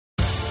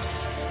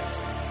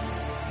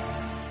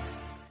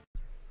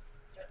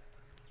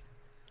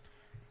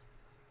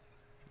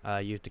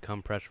use the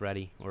compress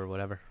ready or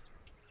whatever.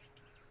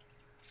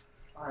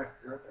 Alright,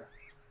 you're right there.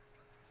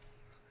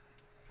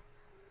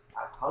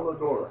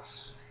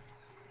 Apollodorus.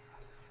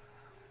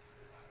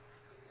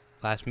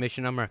 Last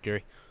mission on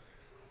Mercury.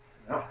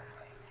 Yep.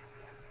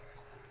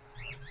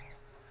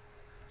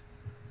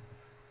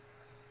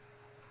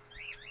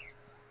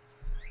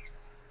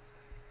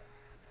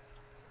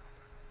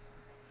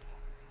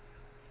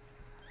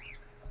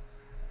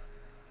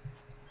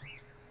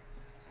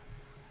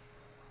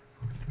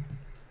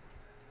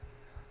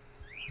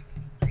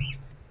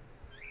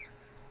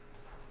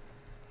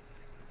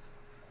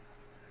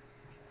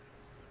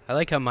 I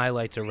like how my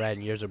lights are red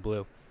and yours are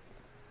blue.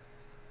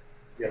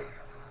 Yep.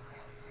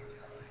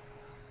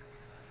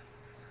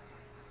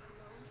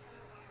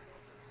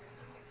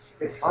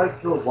 Get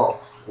 5 kills while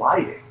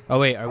sliding. Oh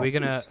wait, are we Actually,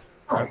 gonna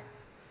slide.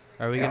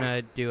 are we Hang on.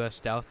 gonna do a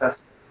stealth?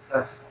 Test.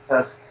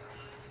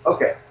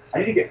 Okay, I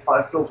need to get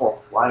 5 kills while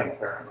sliding,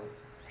 apparently.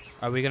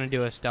 Are we gonna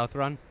do a stealth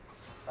run?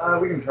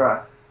 We can try.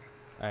 All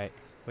right,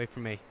 wait for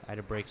me. I had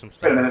to break some Wait a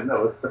stuff. minute,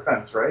 no, it's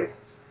defense, right?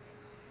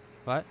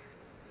 What?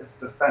 It's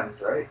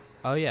defense, right?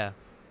 Oh yeah.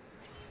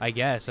 I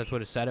guess that's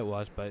what it said it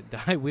was, but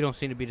we don't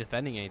seem to be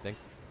defending anything.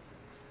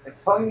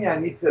 It's telling me I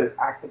need to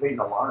activate an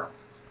alarm.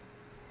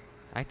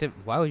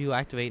 Why would you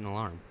activate an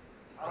alarm?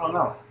 I don't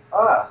know.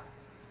 Ah!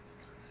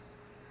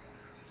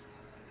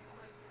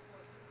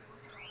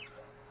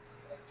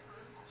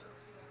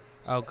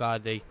 Oh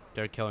god,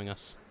 they're killing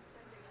us.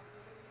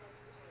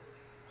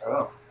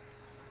 Oh.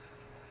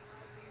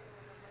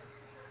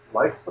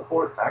 Life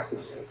support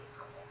activated.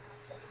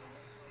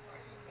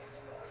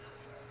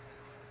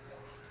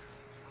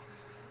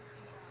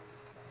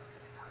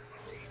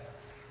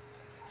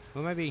 Who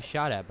am I being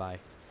shot at by?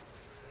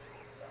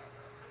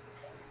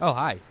 Oh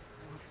hi.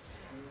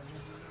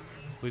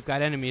 We've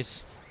got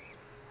enemies.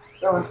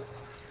 Going.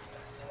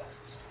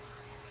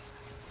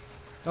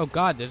 Oh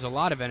god, there's a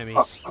lot of enemies.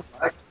 Oh, I'm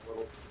back a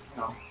little.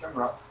 No, trim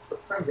up.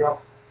 Trim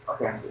drop.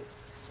 Okay, I'm good.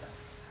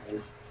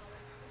 Okay.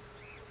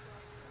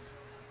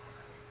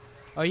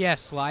 Oh yeah,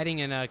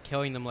 sliding and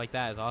killing them like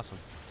that is awesome.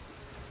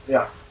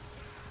 Yeah.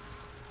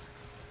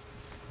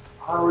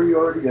 How are you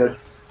already dead?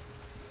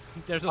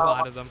 There's a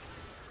lot of them.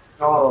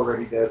 Not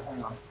already dead.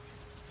 Hang on.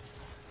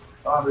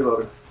 Oh, I'm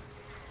reloading.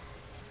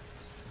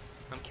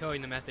 I'm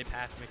killing them as they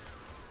pass me.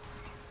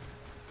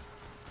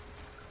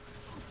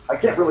 I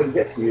can't really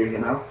get to you, you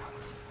know?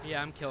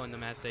 Yeah, I'm killing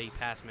them as they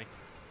pass me.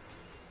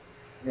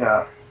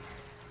 Yeah.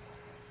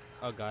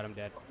 Oh god, I'm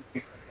dead.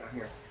 Down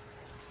here.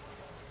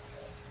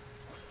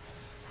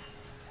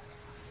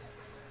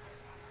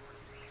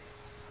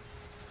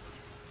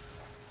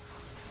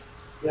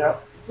 Yeah,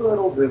 a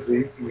little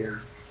busy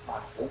here,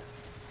 Axel.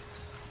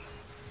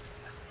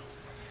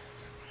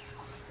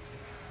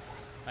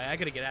 I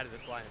gotta get out of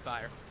this line of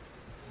fire.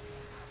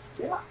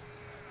 Yeah.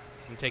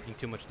 I'm taking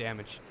too much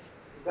damage.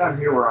 Down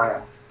here where I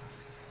am,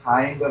 it's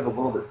kind of a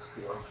little bit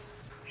secure.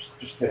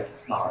 Just kidding,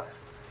 it's not.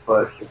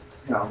 But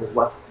it's, you know, there's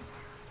less of them.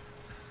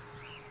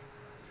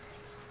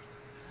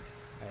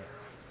 Right.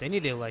 They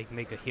need to like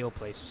make a heal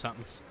place or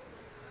something.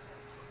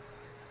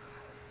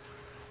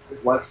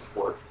 There's life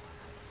support.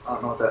 I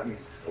don't know what that means.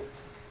 But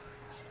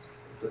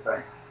it's a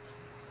thing.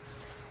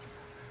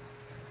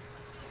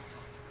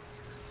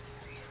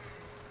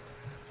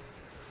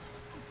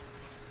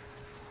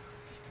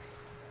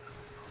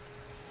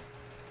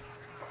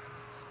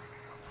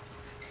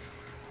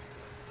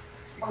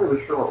 I'm not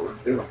really sure what we're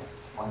doing at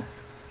this point.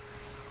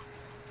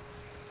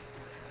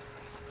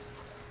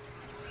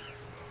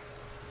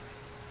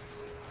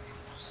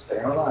 Just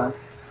stay alive.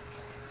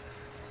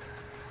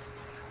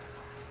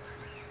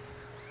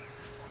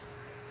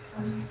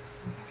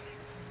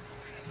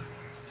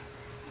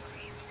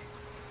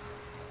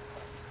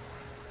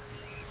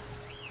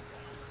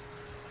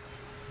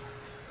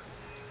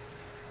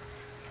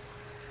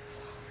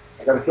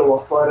 I gotta kill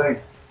while sliding.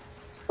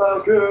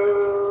 So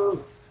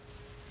good.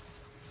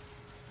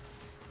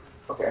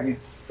 Okay, I need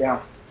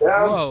down.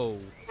 Down. Whoa!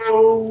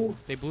 Whoa.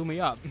 They blew me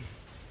up.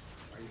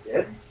 Are you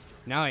dead?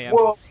 Now I am.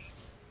 Whoa.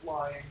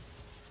 Flying.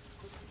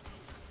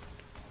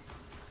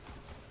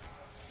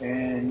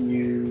 Can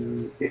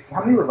you...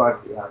 How many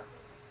revives do you have?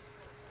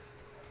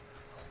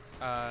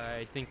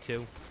 I think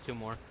two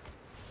more.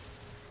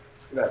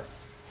 Good.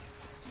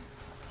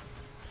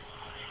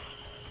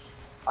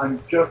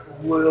 I'm just a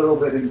little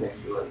bit in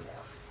danger right now.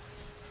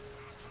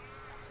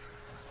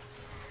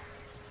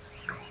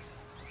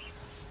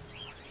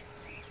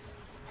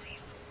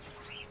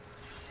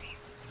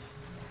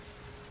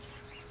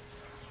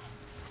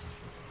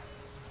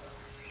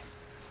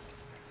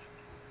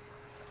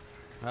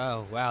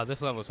 Oh wow,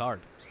 this level's hard.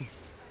 Yeah,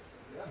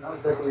 not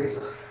exactly easy.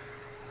 Are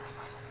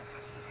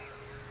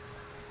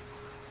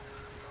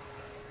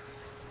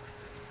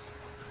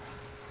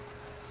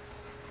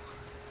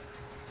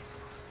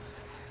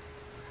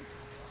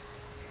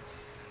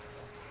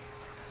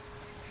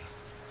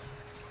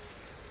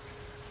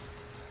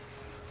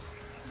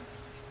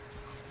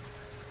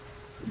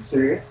you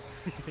serious?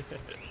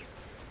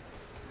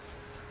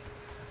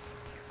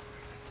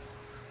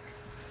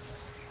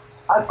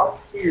 I'm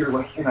up here,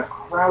 like, in a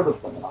crowd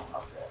of them, and I'm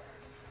up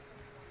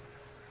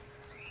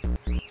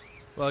there.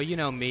 Well, you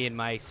know me and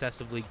my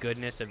excessively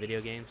goodness at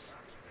video games.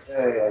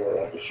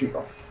 Yeah. Just shoot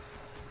them.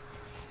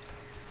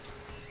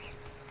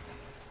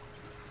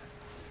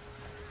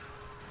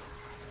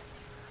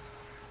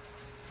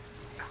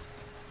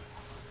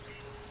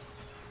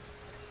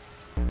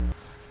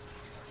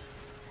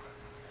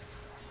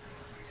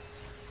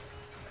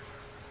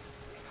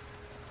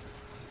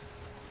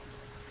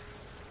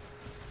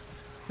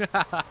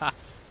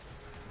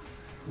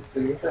 You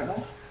see that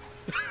now?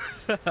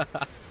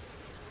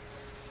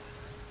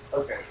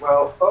 Okay,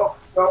 well, oh,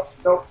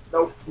 nope.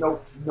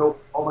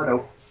 Oh my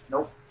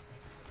nope.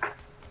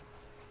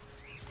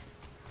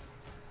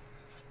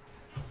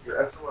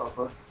 You're SOL,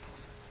 bud.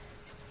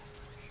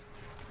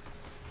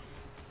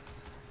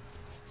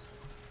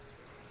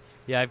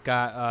 Yeah, I've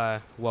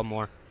got one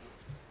more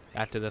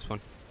after this one.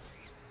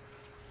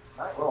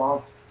 Alright, well,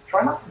 I'll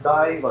try not to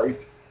die,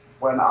 like,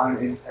 when I'm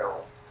in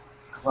peril.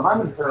 Because when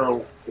I'm in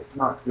peril, it's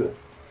not good.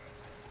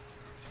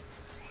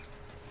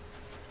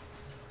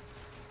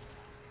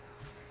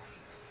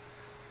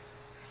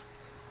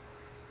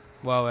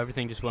 Whoa,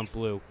 everything just went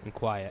blue and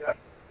quiet.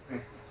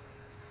 Yes.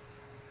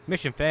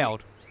 Mission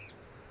failed.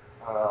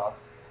 Uh,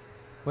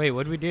 Wait,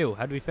 what did we do?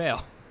 How did we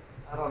fail?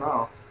 I don't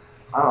know.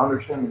 I don't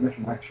understand the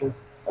mission, actually,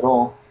 at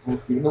all.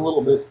 Even a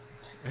little bit.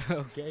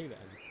 Okay, then.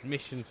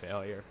 Mission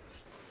failure.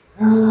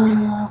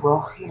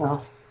 Well, you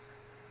know.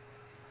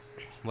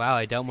 Wow,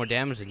 I dealt more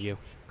damage than you.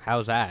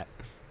 How's that?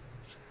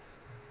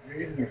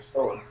 You're using your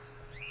sword.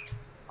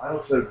 I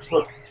also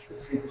took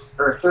 60%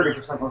 or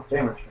 30% less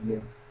damage from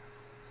you.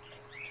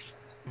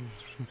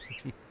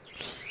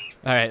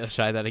 Alright, let's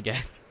try that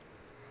again.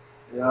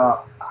 Yeah.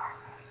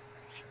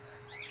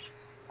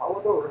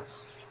 Apollodorus.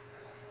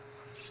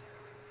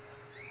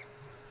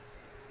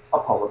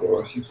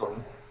 Apollodorus, I'm sorry.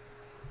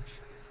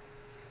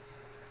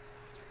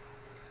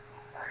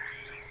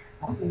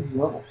 How many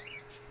levels?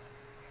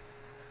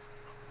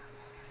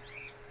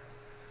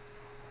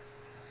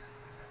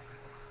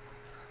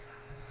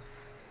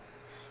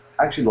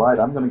 I actually lied.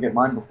 I'm gonna get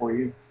mine before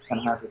you. Kind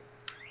of happy.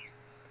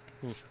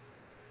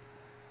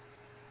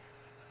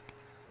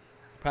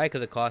 Probably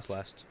because it costs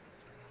less.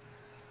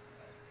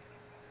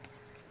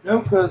 No,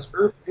 because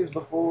Earth is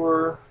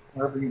before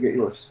wherever you get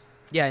yours.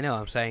 Yeah, I know.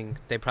 I'm saying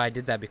they probably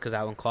did that because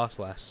that one costs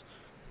less.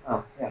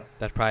 Oh, yeah.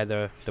 That's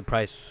probably the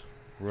price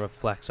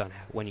reflects on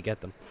when you get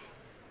them.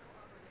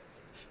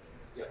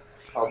 Yeah.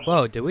 Probably.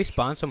 Whoa, did we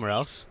spawn somewhere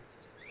else?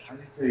 I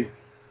need to.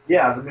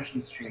 Yeah, the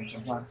missions change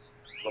sometimes.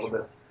 A little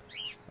bit.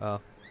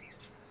 Oh.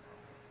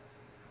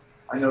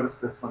 I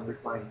noticed this when we were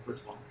playing the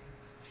first one.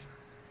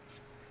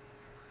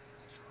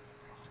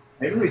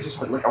 Maybe we just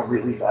had like a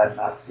really bad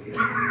map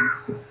season.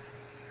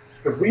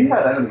 Because we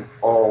had enemies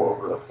all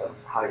over us the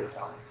entire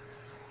time.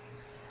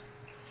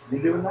 You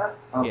doing that?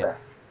 Okay. Yeah.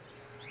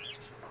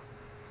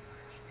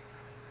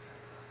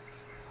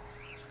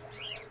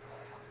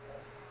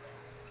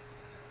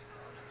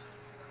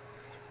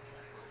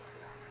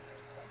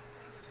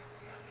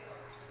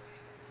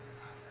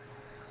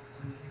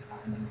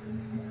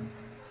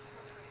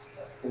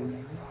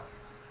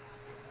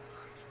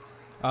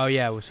 Oh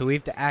yeah, so we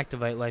have to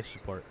activate life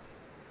support.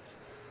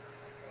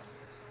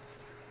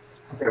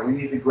 Okay, we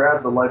need to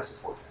grab the life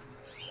support.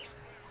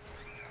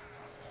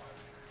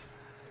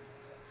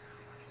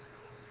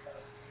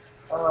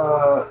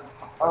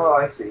 Oh,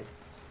 I see.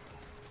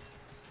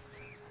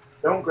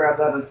 Don't grab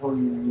that until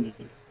you need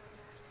it.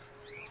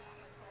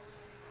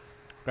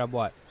 Grab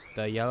what?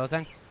 The yellow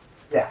thing?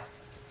 Yeah,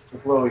 the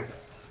glowy thing.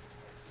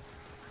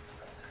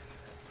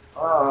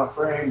 Ah,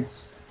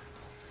 frames.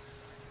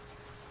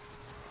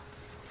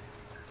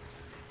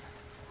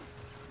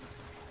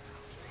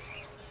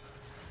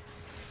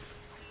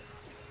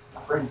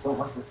 My frames don't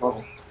like this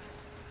level.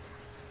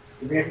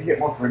 Maybe I can get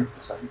more frames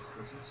per second.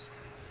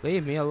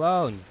 Leave me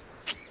alone.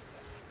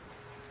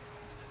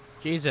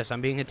 Jesus, I'm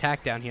being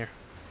attacked down here.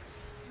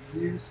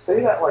 You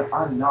say that like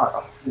I'm not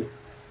up here.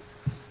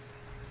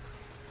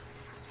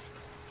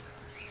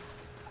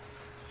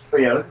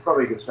 But yeah, this is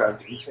probably a good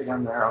strategy. You stay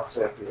down there, I'll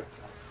stay up here.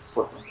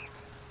 Split them.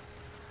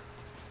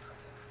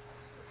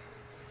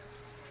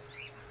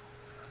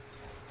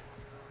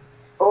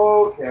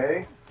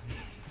 Okay.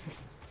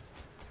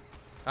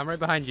 I'm right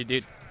behind you,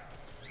 dude.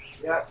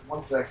 Yeah,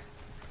 one sec.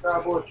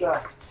 Travel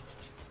check.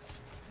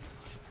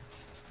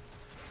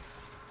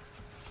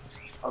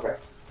 Okay.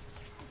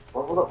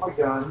 Leveled up my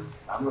gun.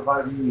 I'm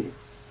reviving you.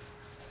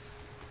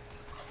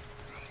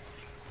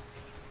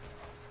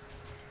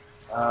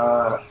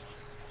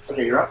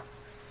 Okay, you're up.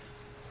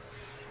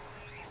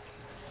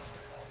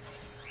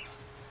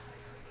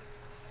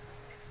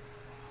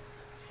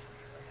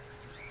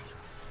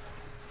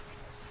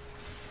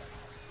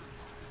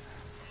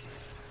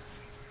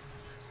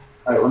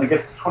 Alright, when it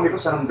gets to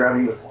 20%, I'm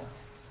grabbing this one.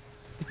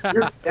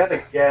 You're dead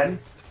again.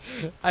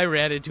 I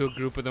ran into a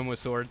group of them with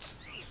swords.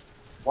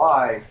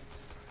 Why?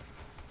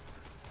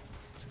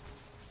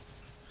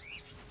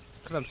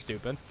 Because I'm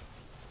stupid.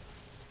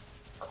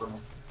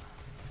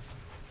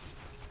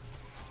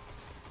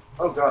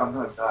 Oh god, I'm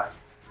gonna die.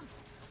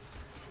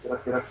 Get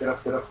up, get up, get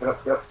up, get up, get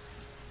up, get up.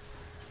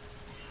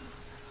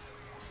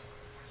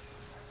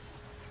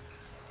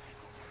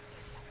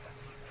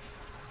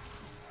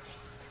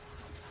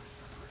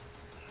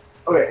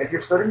 Okay, if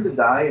you're starting to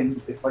die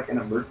and it's like an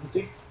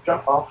emergency,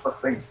 jump off the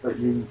thing so that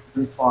you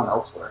respawn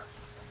elsewhere.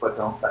 But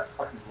don't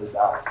technically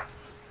die.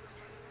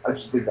 I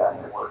just did that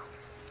and it worked.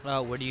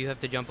 Oh, where do you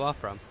have to jump off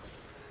from?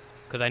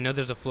 Because I know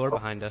there's a floor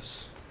behind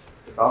us.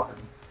 The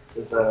balcony.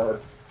 There's a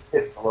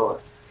pit below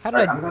it. How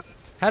did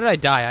how did I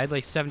die? I had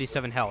like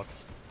 77 health.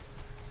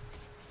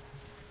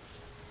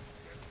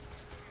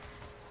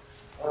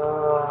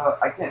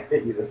 I can't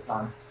hit you this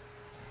time.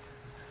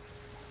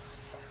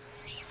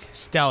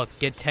 Stealth,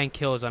 get 10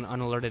 kills on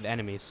unalerted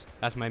enemies.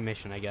 That's my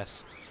mission, I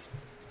guess.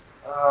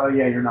 Yeah,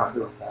 you're not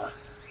doing that.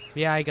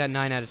 Yeah, I got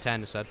 9 out of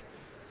 10, it said.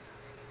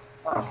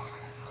 Oh.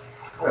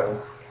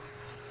 Well.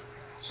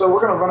 So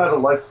we're gonna run out of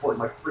life support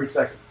in like 3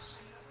 seconds.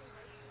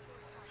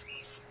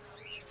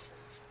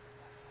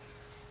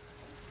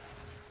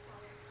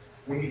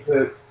 We need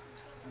to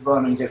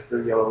run and get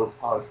the yellow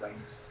pod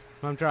things.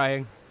 I'm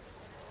trying.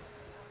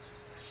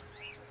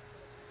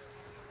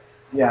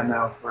 Yeah,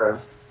 no, we're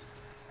out.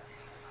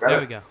 There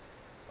we go.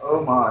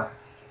 Oh my.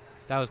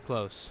 That was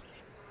close.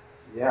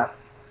 Yeah.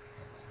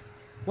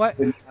 What?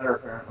 Didn't matter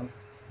apparently.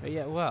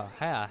 Yeah, well,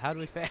 how do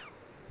we fail?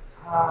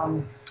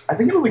 I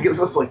think it only gives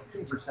us like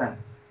 2%.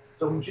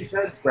 So when she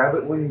said grab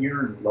it when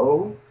you're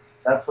low,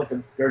 that's like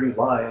a dirty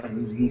lie,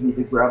 and you need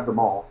to grab them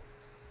all.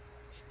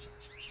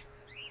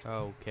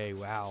 Okay,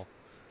 wow.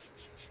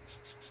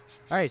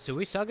 Alright, so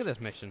we suck at this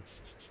mission.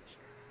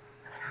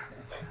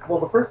 Well,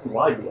 the person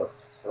lied to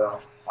us, so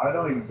I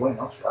don't even blame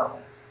us for that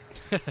one.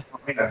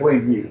 I mean, I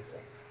blame you.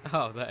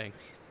 Oh,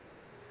 thanks.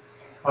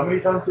 How many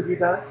times did you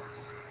die?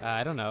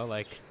 I don't know,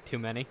 like, too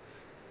many.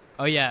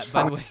 Oh yeah,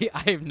 by the way,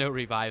 I have no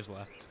revives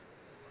left.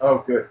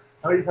 Oh, good.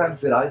 How many times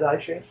did I die,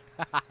 Shane?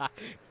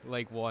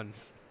 Like,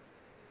 once.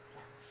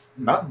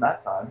 Not in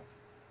that time.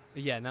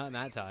 Yeah, not in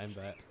that time,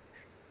 but...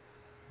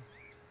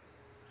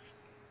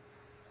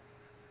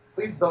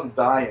 Please don't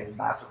die in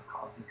massive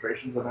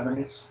concentrations of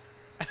enemies.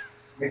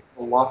 Makes it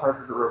a lot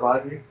harder to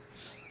revive you.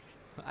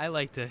 I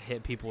like to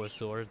hit people with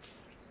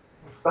swords.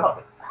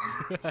 Stop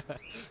it.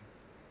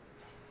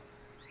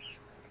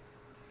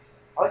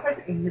 I like how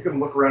you can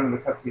look around in the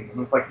cutscene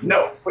and it's like,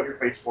 no, put your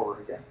face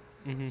forward again.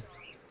 Mm-hmm.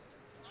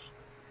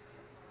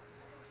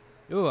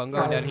 Ooh, I'm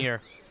going down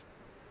here.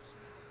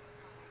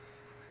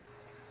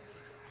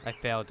 I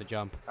failed to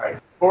jump.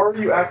 Alright, before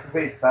you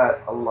activate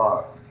that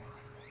alarm,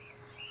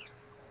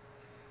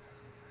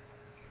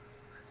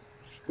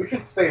 we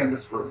should stay in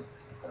this room.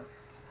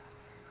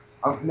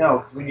 No,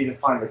 because we need to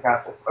find the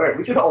castles. Alright,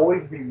 we should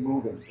always be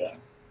moving then.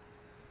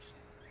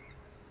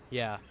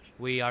 Yeah,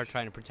 we are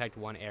trying to protect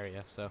one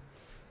area, so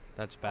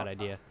that's a bad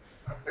idea.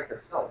 Protect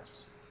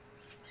ourselves.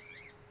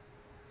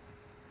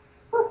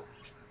 We're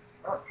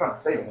not trying to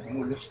save anything,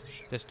 we're just...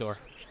 This door.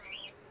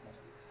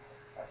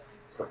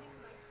 Let's go.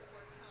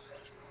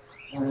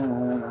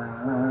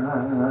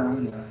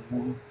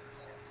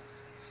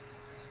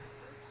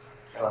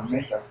 Gotta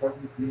make our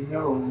presence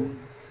known.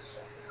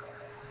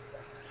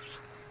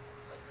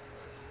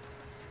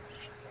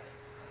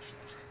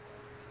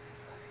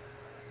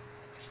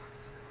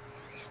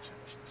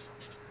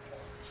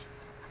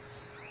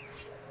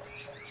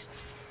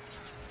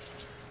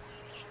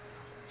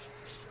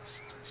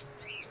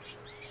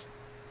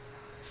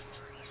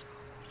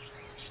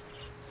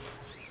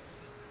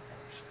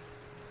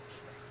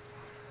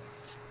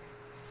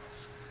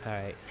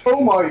 Alright.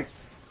 Oh my!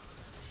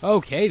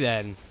 Okay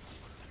then.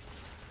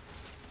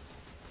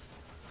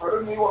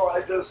 Pardon me while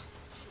I just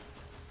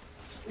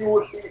deal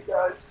with these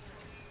guys.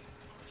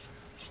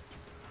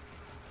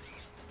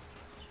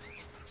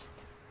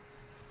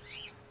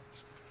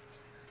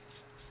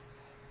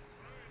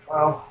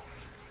 Well,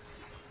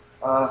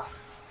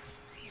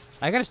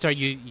 I gotta start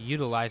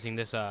utilizing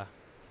this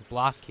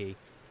block key.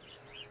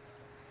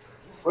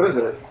 what is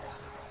it?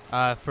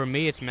 For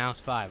me it's mouse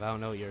 5. I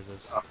don't know what yours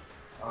is. Oh,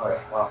 alright,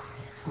 well,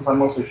 since I'm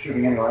mostly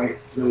shooting anyway, I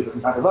guess it really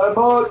doesn't matter that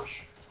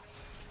much.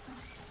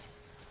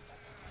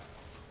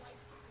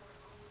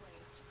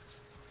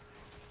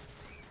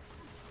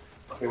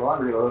 Okay, well,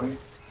 I'm reloading.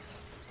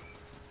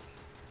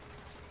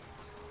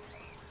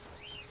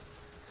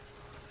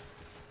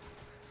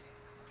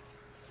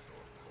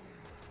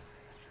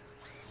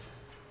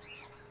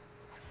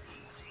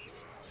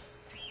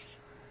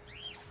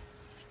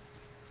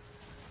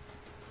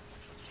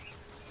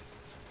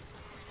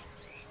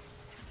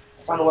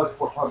 Find a life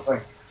support pod thing.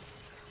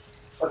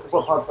 Life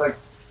support pod thing.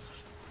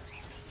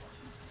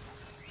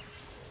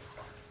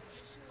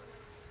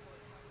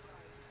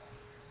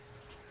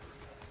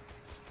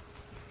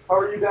 How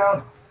are you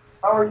down?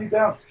 How are you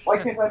down? Why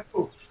can't I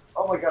move?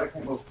 Oh my god, I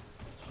can't move.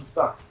 I'm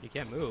stuck. You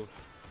can't move.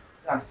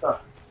 Yeah, I'm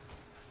stuck.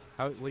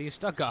 What are you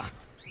stuck on?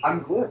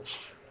 I'm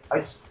glitched.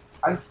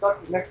 I'm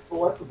stuck next to the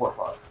life support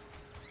pod.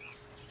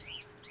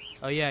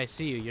 Oh yeah, I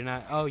see you. You're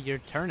not... Oh, you're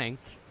turning.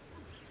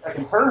 I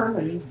can turn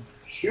and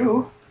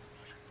shoot.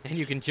 And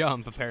you can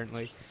jump,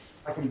 apparently.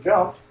 I can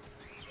jump.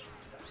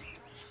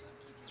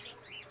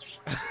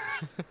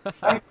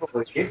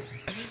 Thankfully,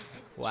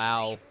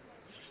 Wow.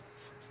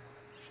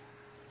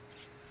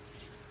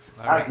 All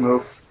I right. can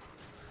move.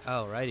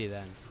 Alrighty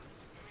then.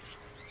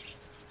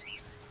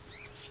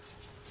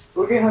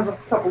 The game has a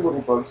couple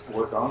little bugs to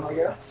work on, I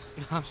guess.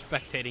 I'm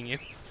spectating you.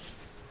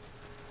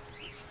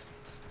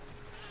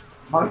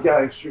 My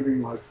guy is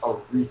shooting like a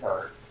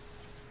retard.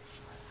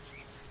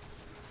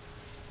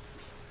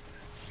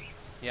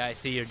 Yeah, I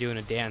see you're doing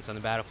a dance on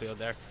the battlefield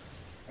there.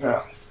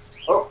 Yeah.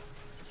 Oh,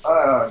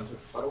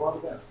 just quite a lot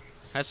of damage.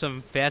 That's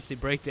some fancy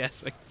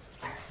breakdancing.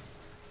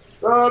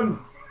 Run!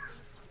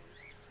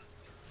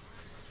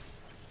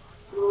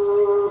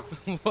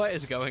 What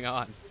is going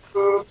on?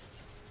 Uh,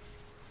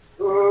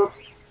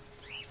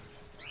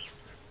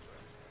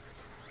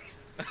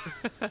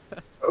 That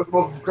was the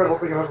most incredible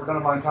thing I've ever done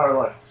in my entire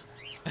life.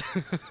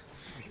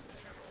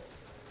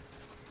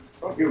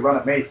 Don't you run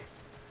at me.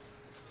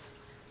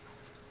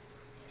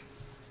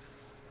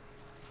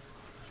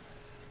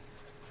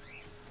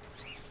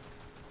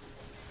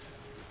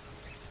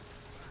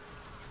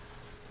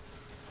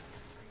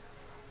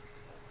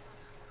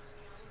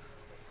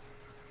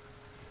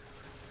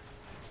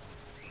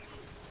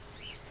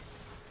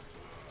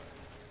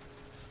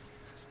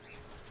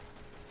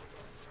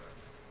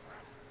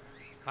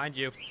 Behind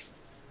you.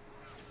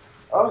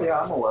 Oh yeah,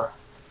 I'm aware.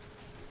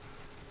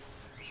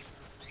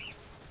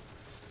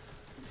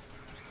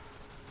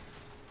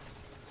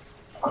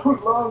 How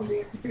long do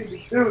you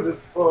need to do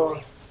this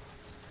for?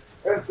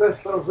 Is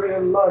this the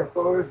real life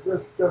or is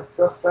this just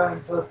a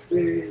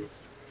fantasy?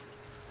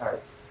 Alright.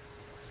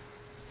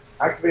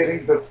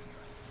 Activating the...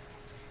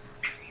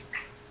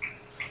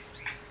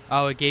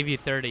 Oh, it gave you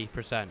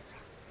 30%.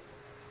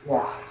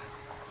 Yeah.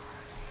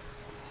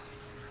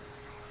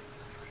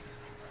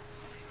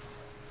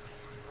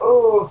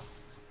 Oh!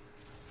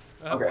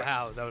 Oh, Okay.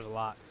 wow, that was a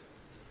lot.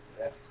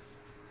 Yeah.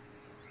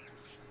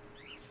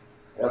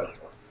 Yeah,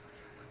 that was.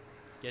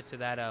 Get to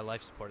that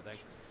life support thing.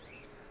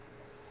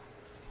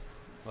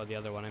 Well, the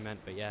other one I meant,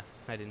 but yeah,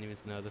 I didn't even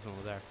know this one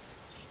was there.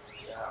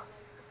 Yeah.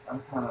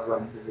 I'm kind of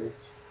running through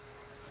these.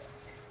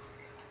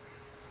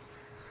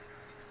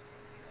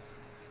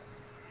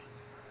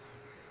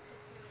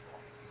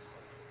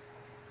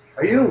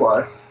 Are you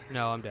alive?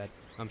 No, I'm dead.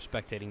 I'm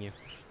spectating you.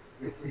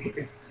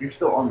 You're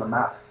still on the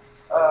map.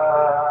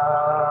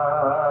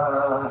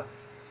 Uh...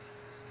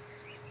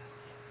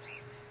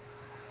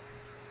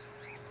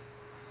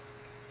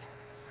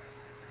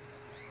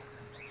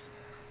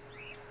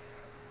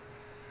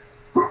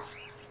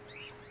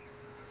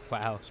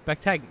 Wow,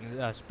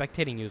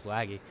 spectating you is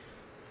laggy.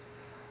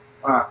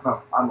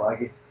 No, I'm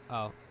laggy.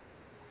 Oh,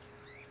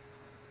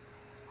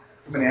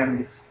 Too many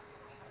enemies.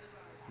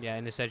 yeah,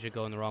 and it says you're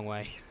going the wrong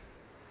way.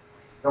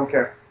 Don't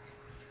care.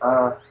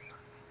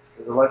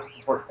 There's a life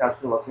support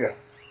capsule up here.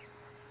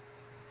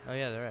 Oh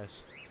yeah, there is.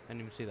 I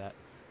didn't even see that.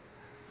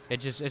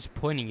 It's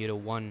pointing you to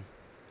 1.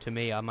 To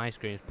me, on my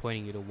screen, it's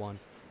pointing you to 1.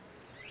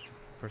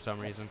 For some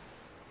reason.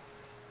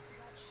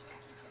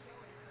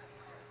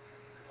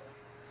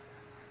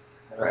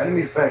 There are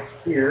enemies back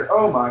here.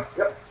 Oh my,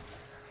 yep.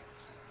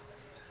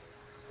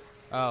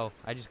 Oh,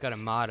 I just got a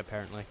mod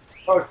apparently.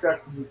 Oh,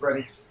 extraction is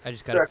ready. I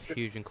just got a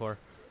fusion core.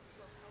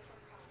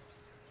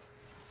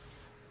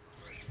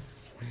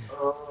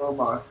 Oh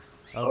my.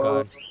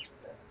 Oh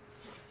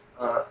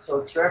god.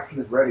 So extraction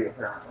is ready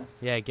apparently.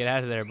 Yeah, get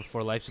out of there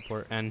before life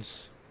support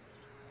ends.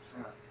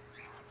 Yeah.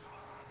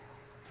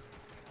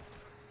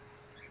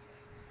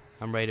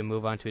 I'm ready to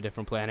move on to a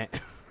different planet.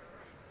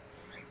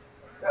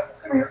 Yeah,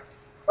 come here.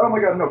 Oh my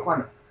god, no,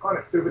 climb it. Climb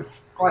it, stupid.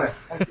 Climb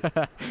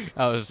it.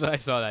 I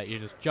saw that. You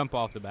just jump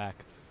off the back.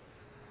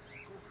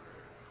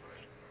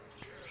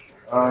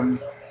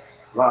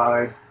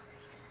 Slide.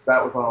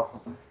 That was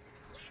awesome.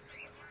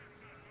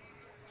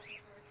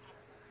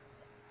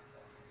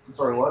 I'm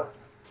sorry, what?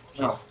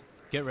 No. Just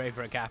get ready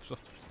for a capsule.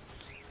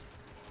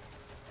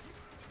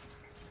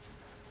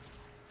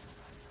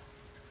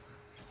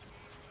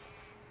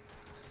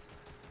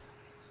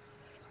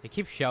 It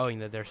keeps showing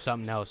that there's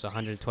something else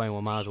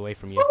 121 miles away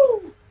from you.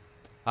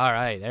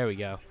 Alright, there we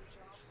go.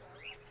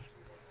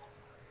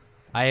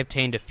 I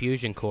obtained a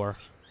fusion core.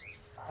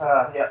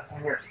 Yeah,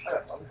 same here. I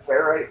got some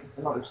ferrite and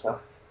some other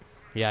stuff.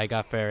 Yeah, I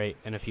got ferrite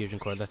and a fusion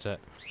core, that's it.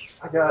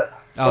 I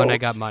got... Oh, and I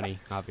got money,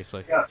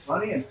 obviously. I got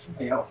money and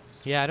something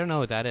else. Yeah, I don't know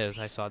what that is.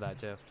 I saw that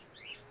too.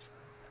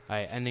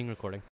 Alright, ending recording.